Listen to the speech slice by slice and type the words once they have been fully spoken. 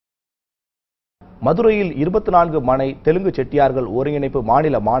மதுரையில் 24 மனை தெலுங்கு செட்டியார்கள் ஒருங்கிணைப்பு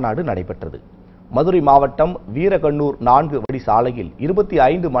மாநில மாநாடு நடைபெற்றது. மதுரை மாவட்டம் வீரகண்ணூர் 4 வழி சாலையில்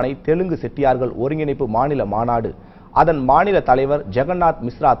 25 மனை தெலுங்கு செட்டியார்கள் ஒருங்கிணைப்பு மாநில மாநாடு அதன் மாநில தலைவர் ஜெகநாத்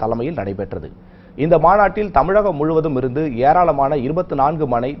மிஸ்ரா தலைமையில் நடைபெற்றது. இந்த மாநாட்டில் தமிழகம் முழுவதும் இருந்து ஏராளமான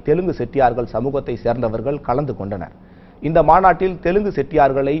 24 மனை தெலுங்கு செட்டியார்கள் சமூகத்தை சேர்ந்தவர்கள் கலந்து கொண்டனர். இந்த மாநாட்டில் தெலுங்கு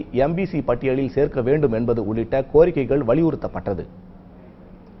செட்டியார்களை MBC பட்டியலில் சேர்க்க வேண்டும் என்பது உள்ளிட்ட கோரிக்கைகள் வலியுறுத்தப்பட்டது.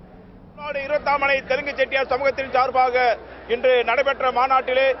 20 மனை தெலுங்கு செட்டியார் சமூகத்தின் சார்பாக இன்று நடைபெற்ற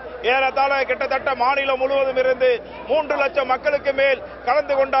மாநாட்டிலே ஏறத்தாழ கிட்டத்தட்ட மாநிலம் முழுவதும் இருந்து 3 லட்சம் மக்களுக்கு மேல்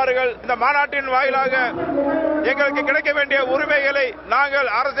கலந்து கொண்டார்கள். இந்த மாநாட்டின் வாயிலாக எங்களுக்கு கிடைக்க வேண்டிய உரிமைகளை நாங்கள்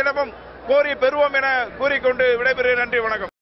அரசிடமும் கோரி பெறுவோம் என கூறிக்கொண்டு விடைபெறுகிறேன். நன்றி, வணக்கம்.